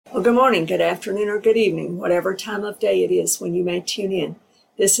Well, good morning, good afternoon, or good evening, whatever time of day it is when you may tune in.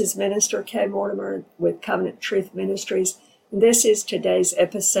 This is Minister Kay Mortimer with Covenant Truth Ministries, and this is today's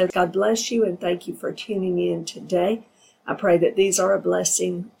episode. God bless you, and thank you for tuning in today. I pray that these are a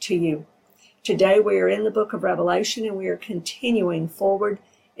blessing to you. Today we are in the book of Revelation, and we are continuing forward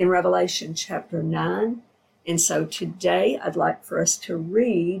in Revelation chapter 9. And so today I'd like for us to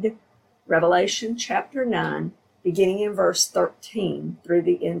read Revelation chapter 9, beginning in verse 13 through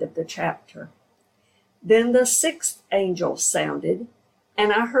the end of the chapter. Then the sixth angel sounded,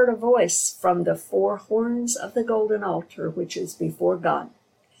 and I heard a voice from the four horns of the golden altar which is before God,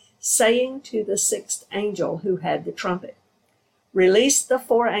 saying to the sixth angel who had the trumpet, "Release the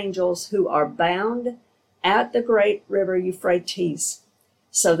four angels who are bound at the great river Euphrates."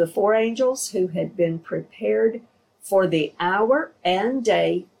 So the four angels who had been prepared for the hour and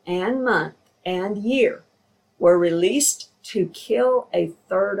day and month and year were released to kill a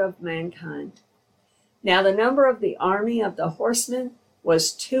third of mankind. Now the number of the army of the horsemen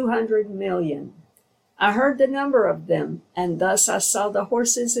was 200 million. I heard the number of them, and thus I saw the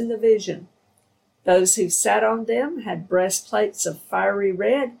horses in the vision. Those who sat on them had breastplates of fiery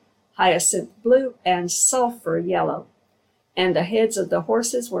red, hyacinth blue, and sulfur yellow. And the heads of the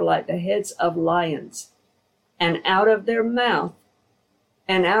horses were like the heads of lions. And out of their mouths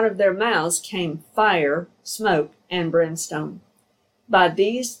came fire, smoke, and brimstone. By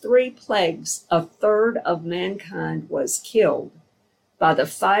these three plagues, a third of mankind was killed, by the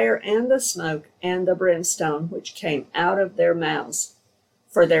fire and the smoke and the brimstone which came out of their mouths.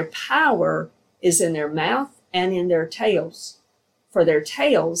 For their power is in their mouth and in their tails. For their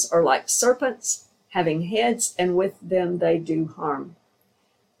tails are like serpents, having heads, and with them they do harm.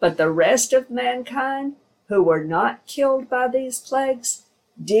 But the rest of mankind, who were not killed by these plagues,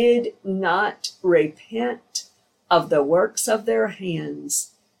 did not repent of the works of their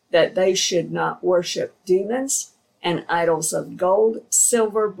hands, that they should not worship demons and idols of gold,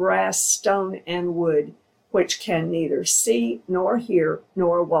 silver, brass, stone, and wood, which can neither see nor hear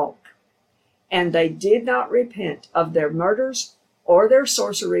nor walk. And they did not repent of their murders or their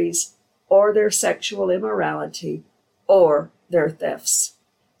sorceries or their sexual immorality or their thefts.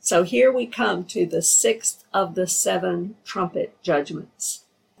 So here we come to the sixth of the seven trumpet judgments.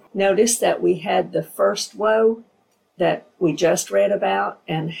 Notice that we had the first woe that we just read about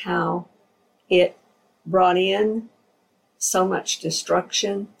and how it brought in so much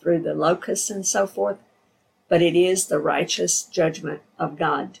destruction through the locusts and so forth, but it is the righteous judgment of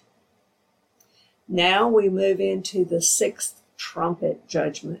God. Now we move into the sixth trumpet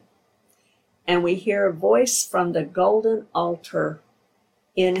judgment, and we hear a voice from the golden altar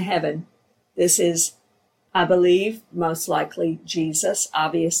in heaven. This is, I believe, most likely Jesus.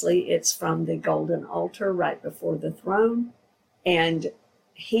 Obviously, it's from the golden altar right before the throne. And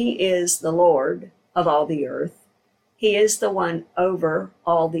he is the Lord of all the earth. He is the one over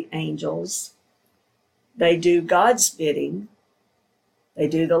all the angels. They do God's bidding. They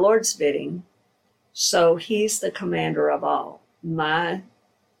do the Lord's bidding. So he's the commander of all. My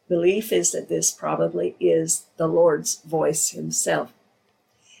belief is that this probably is the Lord's voice himself.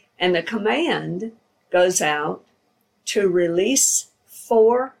 And the command goes out to release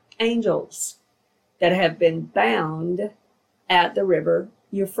four angels that have been bound at the river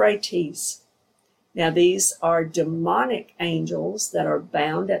Euphrates. Now, these are demonic angels that are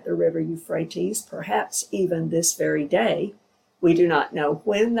bound at the river Euphrates, perhaps even this very day. We do not know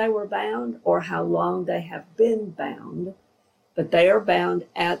when they were bound or how long they have been bound, but they are bound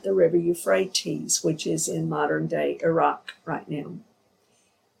at the river Euphrates, which is in modern-day Iraq right now.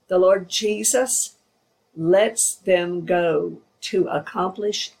 The Lord Jesus lets them go to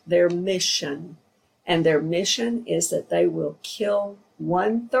accomplish their mission. And their mission is that they will kill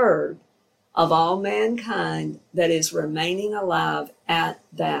 1/3 of all mankind that is remaining alive at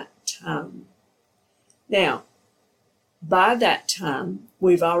that time. Now, by that time,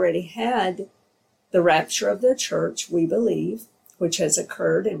 we've already had the rapture of the church, we believe, which has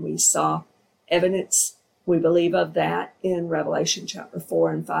occurred, and we saw evidence, we believe, of that in Revelation chapter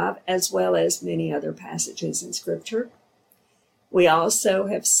 4 and 5, as well as many other passages in Scripture. We also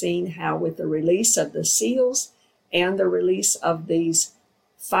have seen how with the release of the seals and the release of these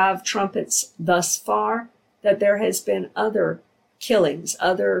 5 trumpets thus far, that there has been other killings,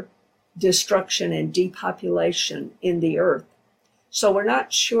 other destruction and depopulation in the earth. So we're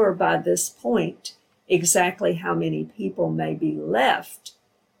not sure by this point exactly how many people may be left,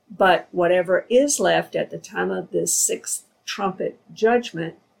 but whatever is left at the time of this sixth trumpet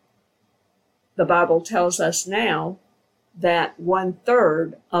judgment, the Bible tells us now that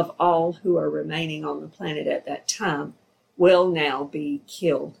 1/3 of all who are remaining on the planet at that time will now be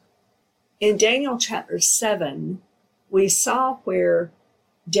killed. In Daniel chapter 7, we saw where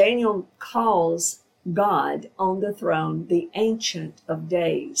Daniel calls God on the throne the Ancient of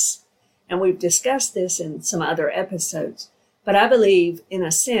Days. And we've discussed this in some other episodes. But I believe, in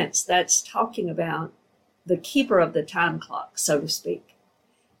a sense, that's talking about the keeper of the time clock, so to speak.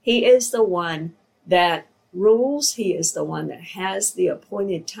 He is the one that rules. He is the one that has the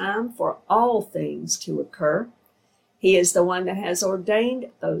appointed time for all things to occur. He is the one that has ordained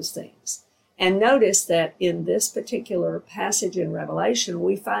those things. And notice that in this particular passage in Revelation,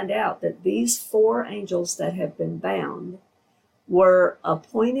 we find out that these 4 angels that have been bound were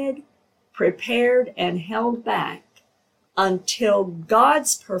appointed, prepared, and held back until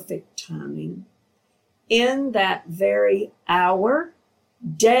God's perfect timing in that very hour,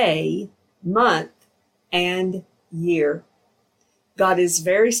 day, month, and year. God is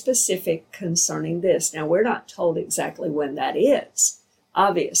very specific concerning this. Now, we're not told exactly when that is,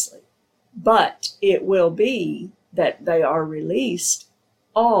 obviously, but it will be that they are released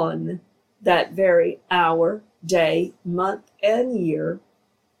on that very hour, day, month, and year,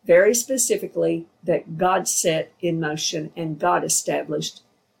 very specifically, that God set in motion and God established.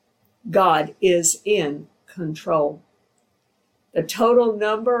 God is in control. The total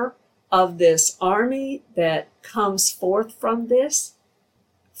number of this army that comes forth from this,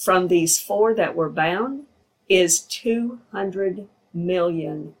 from these 4 that were bound, is 200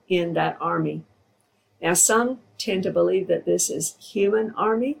 million in that army. Now, some tend to believe that this is human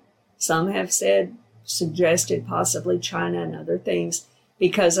army. Some have suggested possibly China and other things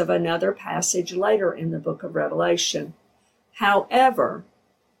because of another passage later in the book of Revelation. However,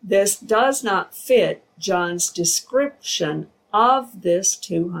 this does not fit John's description of this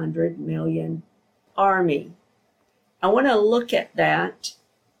 200 million army. I want to look at that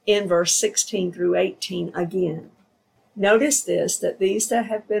in verse 16 through 18 again. Notice this, that these that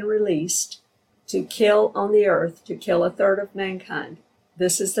have been released to kill on the earth, to kill 1/3 of mankind,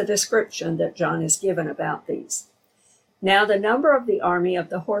 this is the description that John is given about these. Now the number of the army of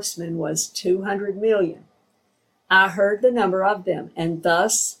the horsemen was 200 million. I heard the number of them, and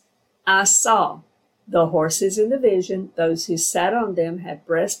thus I saw the horses in the vision. Those who sat on them had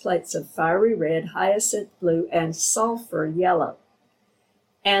breastplates of fiery red, hyacinth blue, and sulfur yellow.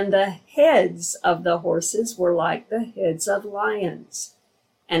 And the heads of the horses were like the heads of lions,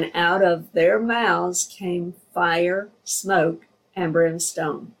 and out of their mouths came fire, smoke, and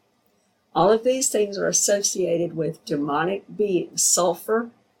brimstone. All of these things are associated with demonic beings.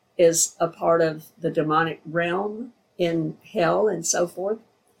 Sulfur is a part of the demonic realm in hell and so forth.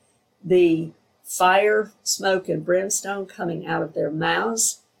 The fire, smoke, and brimstone coming out of their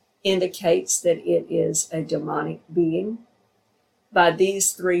mouths indicates that it is a demonic being. By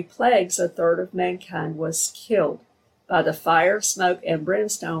these 3 plagues, 1/3 of mankind was killed by the fire, smoke, and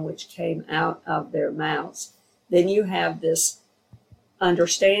brimstone which came out of their mouths. Then you have this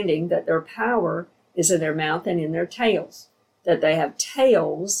understanding that their power is in their mouth and in their tails, that they have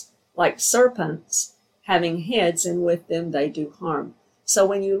tails like serpents, having heads, and with them they do harm. So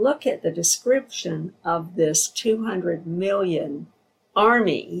when you look at the description of this 200 million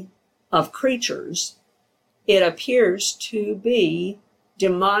army of creatures, it appears to be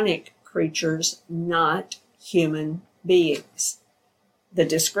demonic creatures, not human beings. The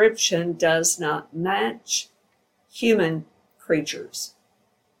description does not match human creatures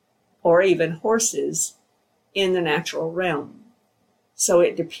or even horses in the natural realm. So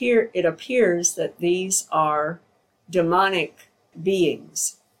it appears that these are demonic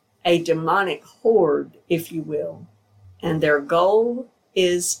beings, a demonic horde, if you will, and their goal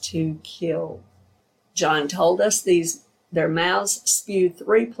is to kill. John told us their mouths spew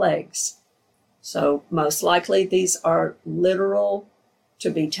 3 plagues. So most likely these are literal, to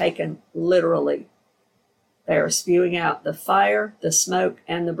be taken literally. They are spewing out the fire, the smoke,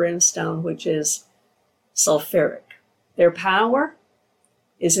 and the brimstone, which is sulfuric. Their power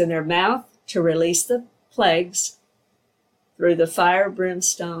is in their mouth to release the plagues through the fire,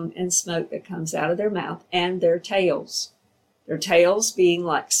 brimstone, and smoke that comes out of their mouth, and their tails. Their tails being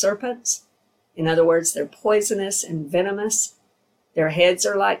like serpents. In other words, they're poisonous and venomous. Their heads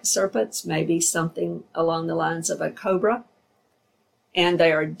are like serpents, maybe something along the lines of a cobra. And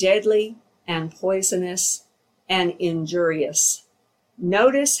they are deadly and poisonous and injurious.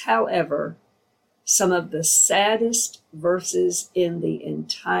 Notice, however, some of the saddest verses in the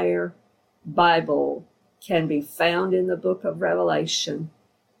entire Bible can be found in the book of Revelation,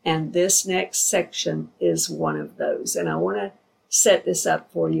 and this next section is one of those. And I want to set this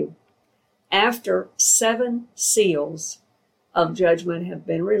up for you. After 7 seals of judgment have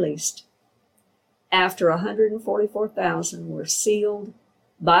been released, after 144,000 were sealed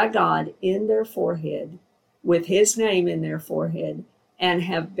by God in their forehead, with his name in their forehead, and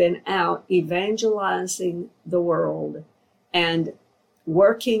have been out evangelizing the world and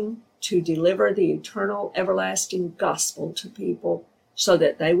working to deliver the eternal, everlasting gospel to people so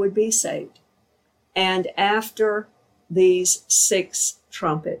that they would be saved. And after these 6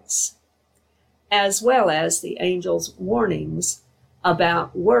 trumpets, as well as the angel's warnings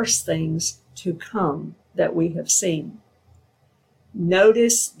about worse things to come that we have seen.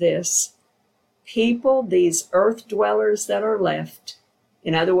 Notice this. People, these earth dwellers that are left,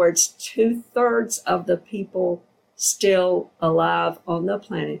 in other words, 2/3 of the people still alive on the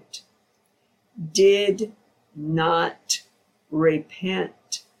planet, did not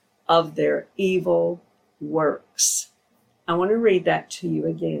repent of their evil works. I want to read that to you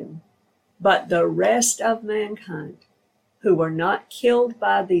again. But the rest of mankind, who were not killed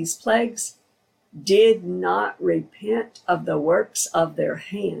by these plagues, did not repent of the works of their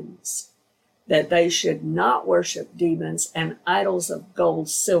hands, that they should not worship demons and idols of gold,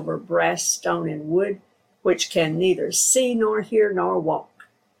 silver, brass, stone, and wood, which can neither see nor hear nor walk.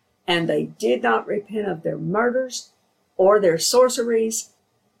 And they did not repent of their murders, or their sorceries,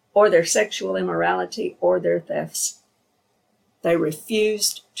 or their sexual immorality, or their thefts. They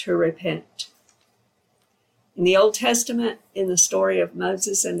refused to repent. In the Old Testament, in the story of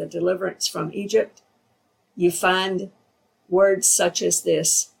Moses and the deliverance from Egypt, you find words such as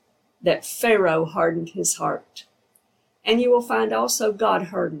this, that Pharaoh hardened his heart. And you will find also God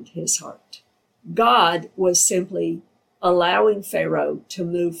hardened his heart. God was simply allowing Pharaoh to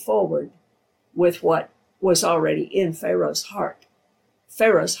move forward with what was already in Pharaoh's heart.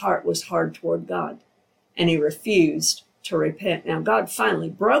 Pharaoh's heart was hard toward God, and he refused to repent. Now, God finally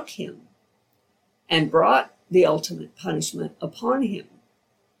broke him and brought the ultimate punishment upon him.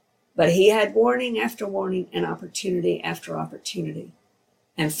 But he had warning after warning and opportunity after opportunity.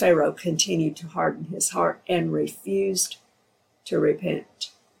 And Pharaoh continued to harden his heart and refused to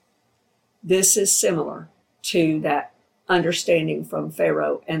repent. This is similar to that understanding from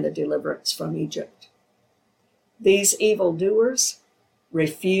Pharaoh and the deliverance from Egypt. These evildoers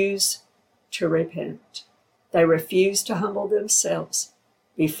refuse to repent. They refuse to humble themselves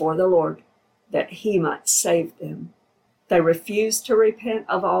before the Lord that he might save them. They refuse to repent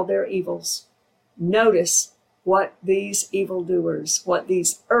of all their evils. Notice what these evildoers, what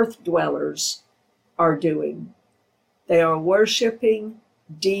these earth dwellers are doing. They are worshiping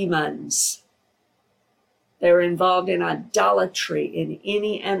demons. They're involved in idolatry in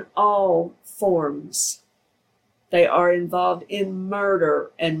any and all forms. They are involved in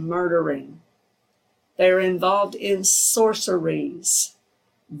murder and murdering. They're involved in sorceries.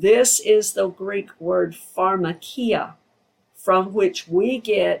 This is the Greek word pharmakia, from which we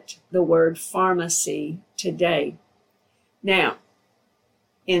get the word pharmacy today. Now,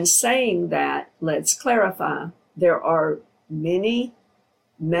 in saying that, let's clarify, there are many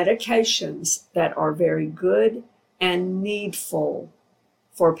medications that are very good and needful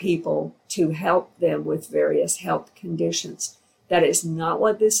for people to help them with various health conditions. That is not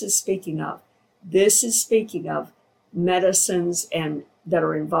what this is speaking of. This is speaking of medicines and that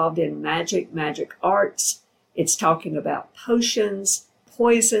are involved in magic arts. It's talking about potions,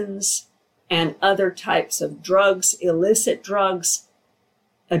 poisons, and other types of drugs, illicit drugs,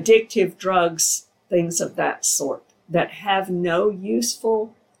 addictive drugs, things of that sort that have no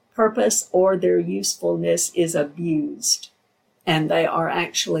useful purpose or their usefulness is abused. And they are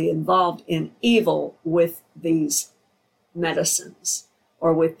actually involved in evil with these medicines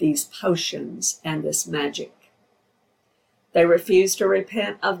or with these potions and this magic. They refuse to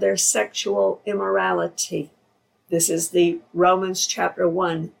repent of their sexual immorality. This is the Romans chapter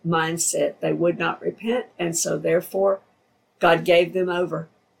 1 mindset. They would not repent, and so therefore God gave them over.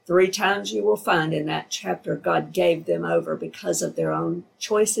 3 times you will find in that chapter God gave them over because of their own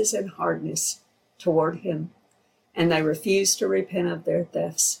choices and hardness toward him. And they refuse to repent of their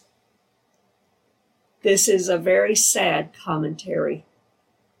thefts. This is a very sad commentary,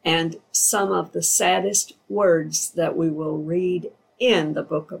 and some of the saddest words that we will read in the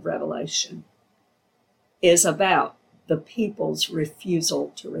book of Revelation is about the people's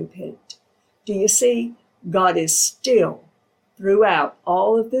refusal to repent. Do you see? God is still, throughout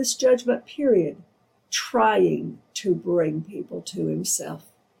all of this judgment period, trying to bring people to himself.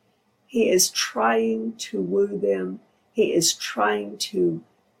 He is trying to woo them. He is trying to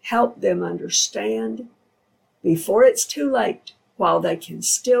help them understand before it's too late, while they can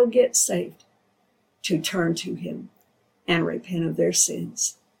still get saved, to turn to him and repent of their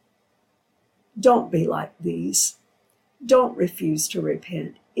sins. Don't be like these. Don't refuse to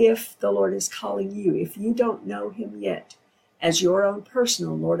repent. if the Lord is calling you, if you don't know him yet as your own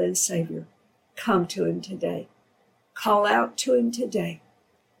personal Lord and Savior, come to him today. Call out to him today.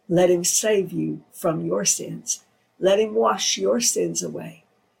 Let him save you from your sins. Let him wash your sins away.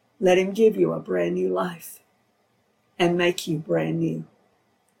 Let him give you a brand new life and make you brand new.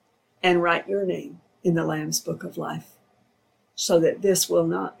 And write your name in the Lamb's Book of Life so that this will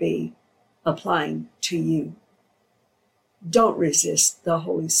not be applying to you. Don't resist the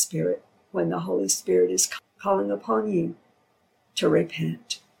Holy Spirit when the Holy Spirit is calling upon you to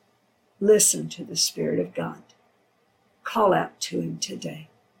repent. Listen to the Spirit of God. Call out to him today.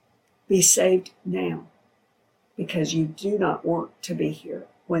 Be saved now, because you do not want to be here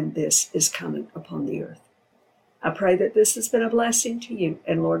when this is coming upon the earth. I pray that this has been a blessing to you,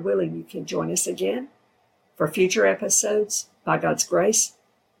 and Lord willing, you can join us again for future episodes by God's grace.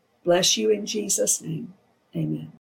 Bless you in Jesus' name. Amen.